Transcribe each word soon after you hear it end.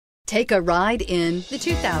Take a ride in the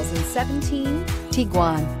 2017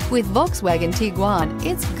 Tiguan. With Volkswagen Tiguan,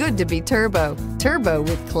 it's good to be turbo. Turbo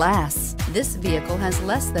with class. This vehicle has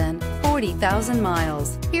less than 40,000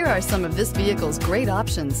 miles. Here are some of this vehicle's great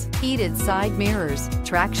options: heated side mirrors,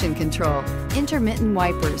 traction control, intermittent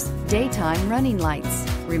wipers, daytime running lights,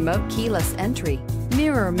 remote keyless entry,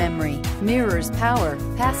 mirror memory, mirrors power,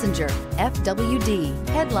 passenger, FWD,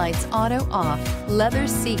 headlights auto off, leather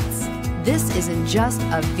seats. This isn't just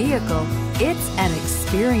a vehicle, it's an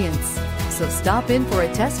experience. So stop in for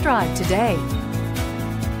a test drive today.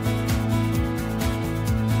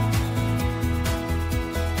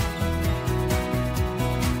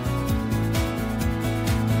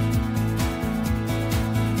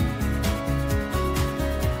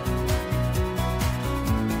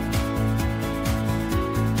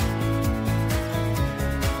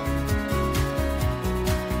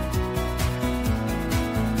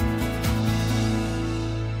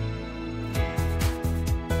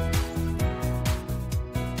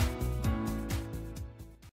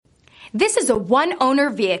 This is a one-owner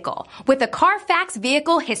vehicle with a Carfax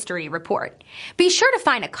Vehicle History Report. Be sure to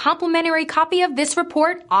find a complimentary copy of this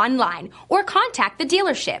report online or contact the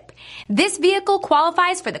dealership. This vehicle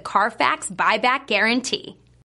qualifies for the Carfax buyback guarantee.